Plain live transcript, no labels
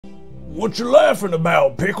What you laughing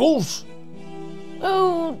about, Pickles?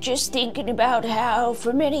 Oh, just thinking about how,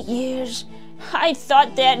 for many years, I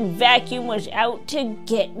thought that vacuum was out to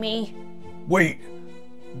get me. Wait,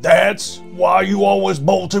 that's why you always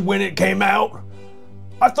bolted when it came out?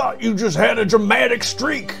 I thought you just had a dramatic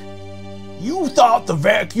streak. You thought the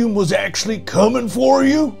vacuum was actually coming for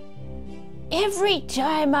you? Every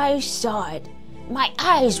time I saw it, my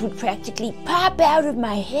eyes would practically pop out of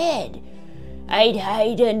my head. I'd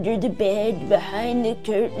hide under the bed, behind the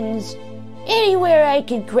curtains, anywhere I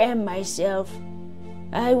could cram myself.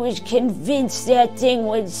 I was convinced that thing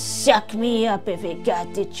would suck me up if it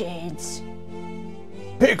got the chance.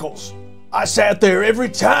 Pickles, I sat there every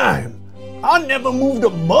time. I never moved a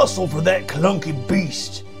muscle for that clunky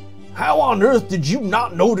beast. How on earth did you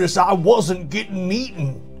not notice I wasn't getting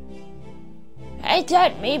eaten? I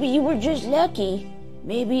thought maybe you were just lucky.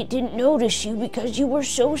 Maybe it didn't notice you because you were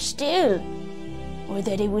so still. Or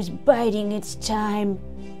that it was biding its time.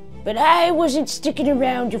 But I wasn't sticking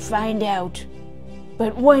around to find out.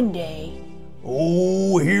 But one day...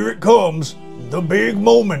 Oh, here it comes. The big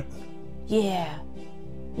moment. Yeah.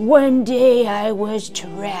 One day I was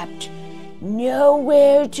trapped.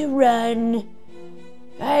 Nowhere to run.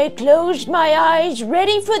 I closed my eyes,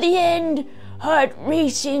 ready for the end, heart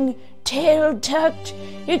racing, tail tucked,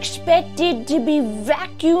 expected to be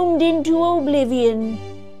vacuumed into oblivion.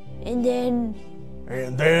 And then...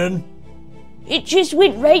 It just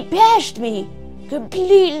went right past me.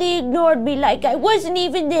 Completely ignored me like I wasn't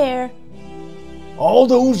even there. All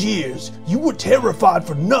those years, you were terrified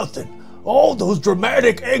for nothing. All those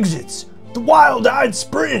dramatic exits, the wild-eyed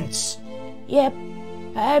sprints. Yep,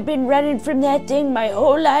 I've been running from that thing my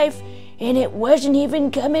whole life, and it wasn't even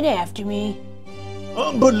coming after me.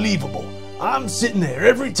 Unbelievable. I'm sitting there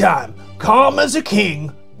every time, calm as a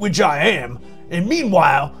king, which I am, and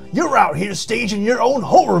meanwhile, you're out here staging your own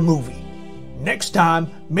horror movie. Next time,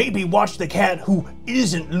 maybe watch the cat who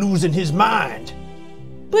isn't losing his mind.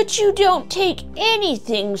 But you don't take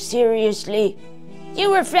anything seriously.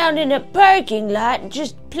 You were found in a parking lot and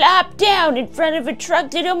just plopped down in front of a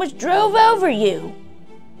truck that almost drove over you.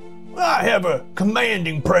 I have a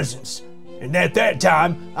commanding presence, and at that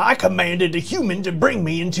time, I commanded a human to bring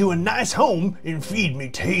me into a nice home and feed me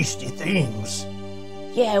tasty things.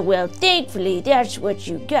 Yeah, well, thankfully, that's what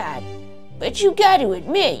you got. But you got to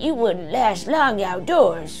admit, you wouldn't last long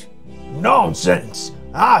outdoors. Nonsense!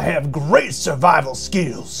 I have great survival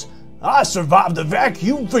skills. I survived the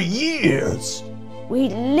vacuum for years. We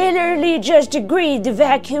literally just agreed the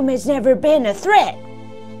vacuum has never been a threat.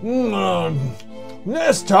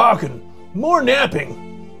 Less talking, more napping.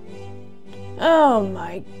 Oh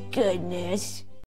my goodness.